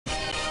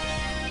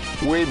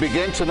We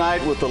begin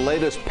tonight with the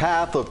latest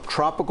path of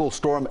Tropical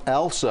Storm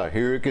Elsa.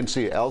 Here you can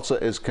see Elsa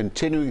is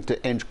continuing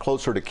to inch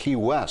closer to Key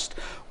West.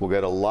 We'll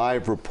get a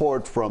live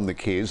report from the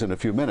Keys in a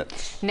few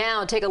minutes.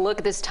 Now take a look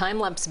at this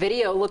time-lapse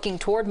video looking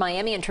toward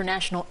Miami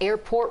International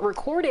Airport,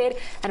 recorded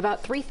at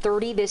about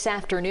 3:30 this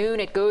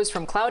afternoon. It goes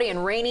from cloudy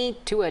and rainy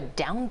to a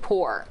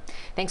downpour.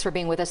 Thanks for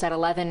being with us at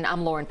 11.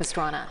 I'm Lauren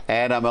Pastrana.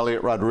 And I'm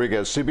Elliot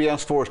Rodriguez.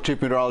 CBS 4's Chief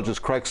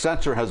Meteorologist Craig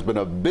Setzer has been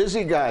a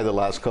busy guy the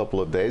last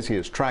couple of days. He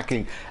is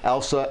tracking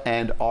Elsa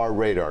and our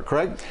radar.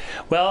 Craig?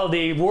 Well,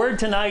 the word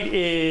tonight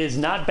is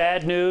not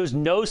bad news,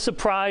 no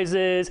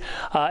surprises.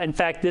 In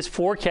fact, this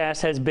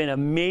forecast has been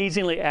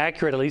amazingly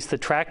accurate, at least the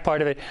track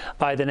part of it,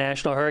 by the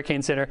National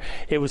Hurricane Center.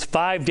 It was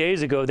 5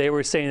 days ago they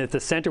were saying that the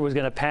center was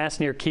going to pass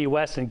near Key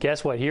West, and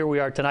guess what? Here we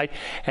are tonight,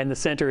 and the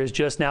center is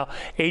just now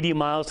 80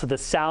 miles to the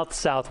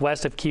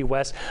south-southwest of Key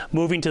West,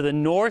 moving to the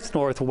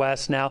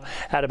north-northwest now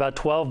at about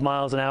 12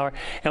 miles an hour.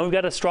 And we've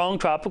got a strong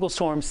tropical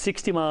storm,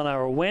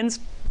 60-mile-an-hour winds.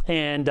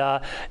 And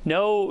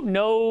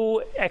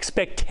no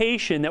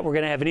expectation that we're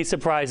going to have any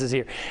surprises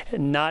here.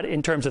 Not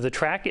in terms of the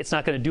track. It's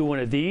not going to do one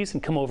of these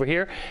and come over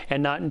here.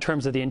 And not in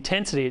terms of the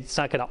intensity. It's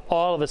not going to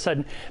all of a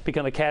sudden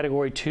become a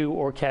Category 2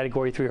 or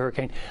Category 3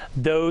 hurricane.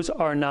 Those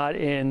are not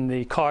in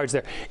the cards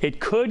there.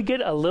 It could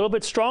get a little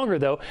bit stronger,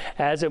 though,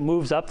 as it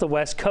moves up the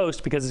west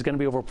coast because it's going to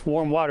be over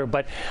warm water.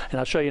 But, and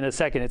I'll show you in a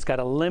second, it's got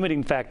a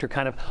limiting factor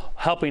kind of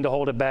helping to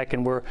hold it back,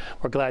 and we're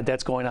glad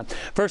that's going on.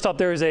 First off,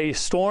 there is a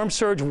storm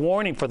surge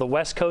warning for the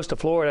west coast of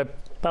Florida,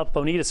 about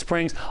Bonita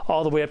Springs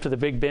all the way up to the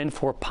Big Bend,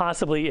 for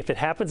possibly, if it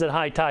happens at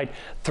high tide,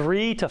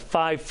 3 to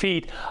 5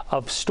 feet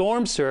of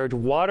storm surge,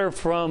 water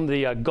from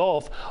the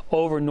Gulf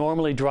over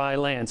normally dry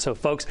land. So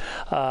folks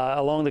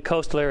along the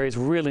coastal areas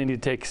really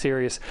need to take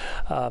serious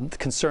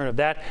concern of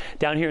that.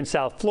 Down here in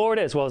South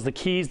Florida, as well as the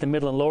Keys, the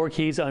middle and lower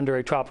Keys, under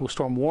a tropical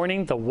storm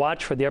warning. The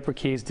watch for the upper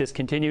Keys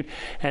discontinued,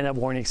 and that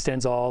warning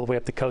extends all the way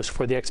up the coast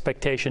for the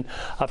expectation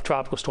of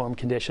tropical storm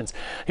conditions.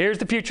 Here's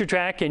the future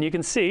track, and you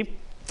can see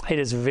it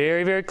is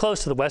very, very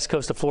close to the west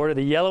coast of Florida.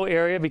 The yellow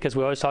area, because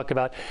we always talk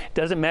about, it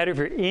doesn't matter if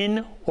you're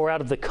in or out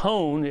of the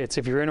cone. It's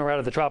if you're in or out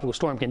of the tropical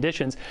storm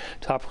conditions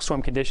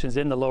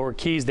in the lower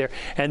Keys there.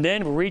 And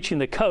then we're reaching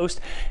the coast.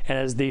 And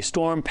as the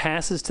storm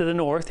passes to the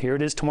north, here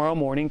it is tomorrow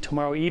morning,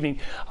 tomorrow evening,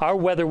 our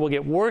weather will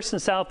get worse in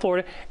South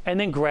Florida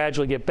and then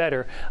gradually get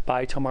better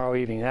by tomorrow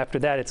evening. And after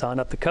that, it's on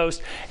up the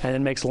coast and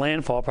then makes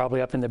landfall probably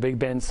up in the Big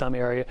Bend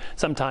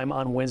sometime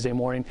on Wednesday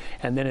morning.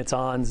 And then it's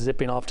on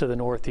zipping off to the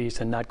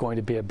northeast and not going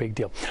to be a big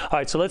deal. All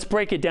right, so let's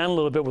break it down a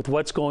little bit with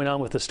what's going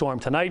on with the storm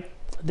tonight.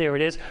 There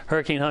it is.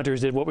 Hurricane hunters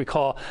did what we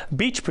call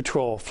beach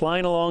patrol,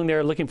 flying along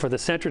there looking for the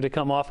center to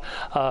come off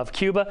of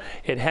Cuba.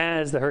 It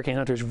has. The hurricane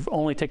hunters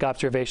only take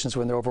observations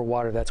when they're over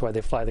water. That's why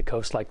they fly the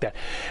coast like that.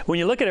 When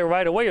you look at it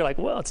right away, you're like,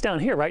 well, it's down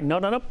here, right? No,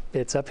 no, no.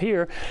 It's up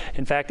here.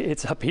 In fact,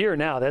 it's up here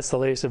now. That's the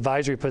latest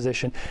advisory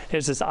position.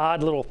 There's this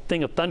odd little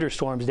thing of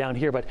thunderstorms down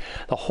here, but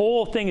the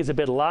whole thing is a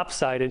bit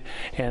lopsided,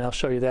 and I'll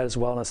show you that as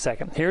well in a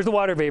second. Here's the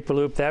water vapor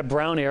loop. That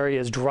brown area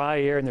is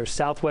dry air, and there's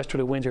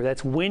southwesterly winds here.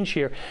 That's wind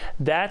shear.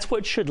 That's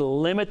what should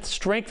limit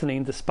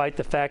strengthening, despite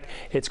the fact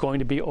it's going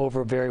to be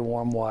over very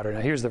warm water.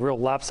 Now here's the real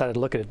lopsided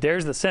look at it.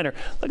 There's the center.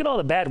 Look at all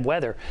the bad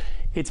weather.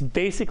 It's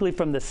basically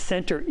from the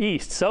center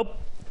east. So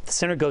the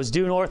center goes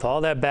due north,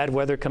 all that bad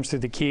weather comes through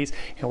the Keys,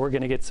 and we're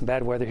going to get some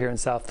bad weather here in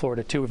South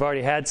Florida too. We've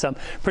already had some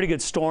pretty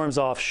good storms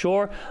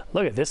offshore.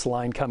 Look at this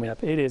line coming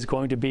up. It is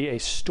going to be a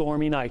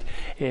stormy night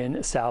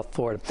in South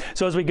Florida.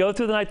 So as we go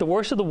through the night, the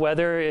worst of the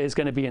weather is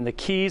going to be in the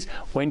Keys.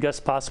 Wind gusts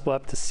possible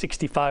up to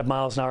 65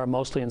 miles an hour,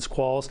 mostly in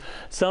squalls.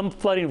 Some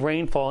flooding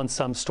rainfall and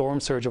some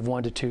storm surge of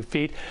 1 to 2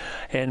 feet.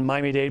 In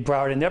Miami-Dade,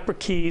 Broward, and Upper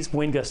Keys,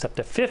 wind gusts up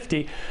to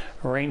 50.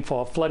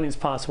 Rainfall, flooding is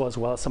possible, as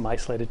well as some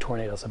isolated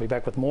tornadoes. I'll be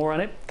back with more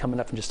on it coming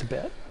up in just a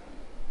bit.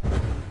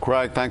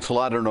 Craig, thanks a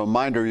lot. And a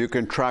reminder, you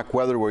can track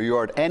weather where you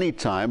are at any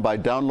time by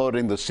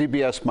downloading the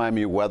CBS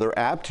Miami Weather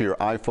app to your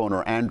iPhone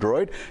or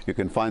Android. You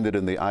can find it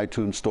in the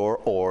iTunes Store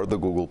or the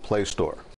Google Play Store.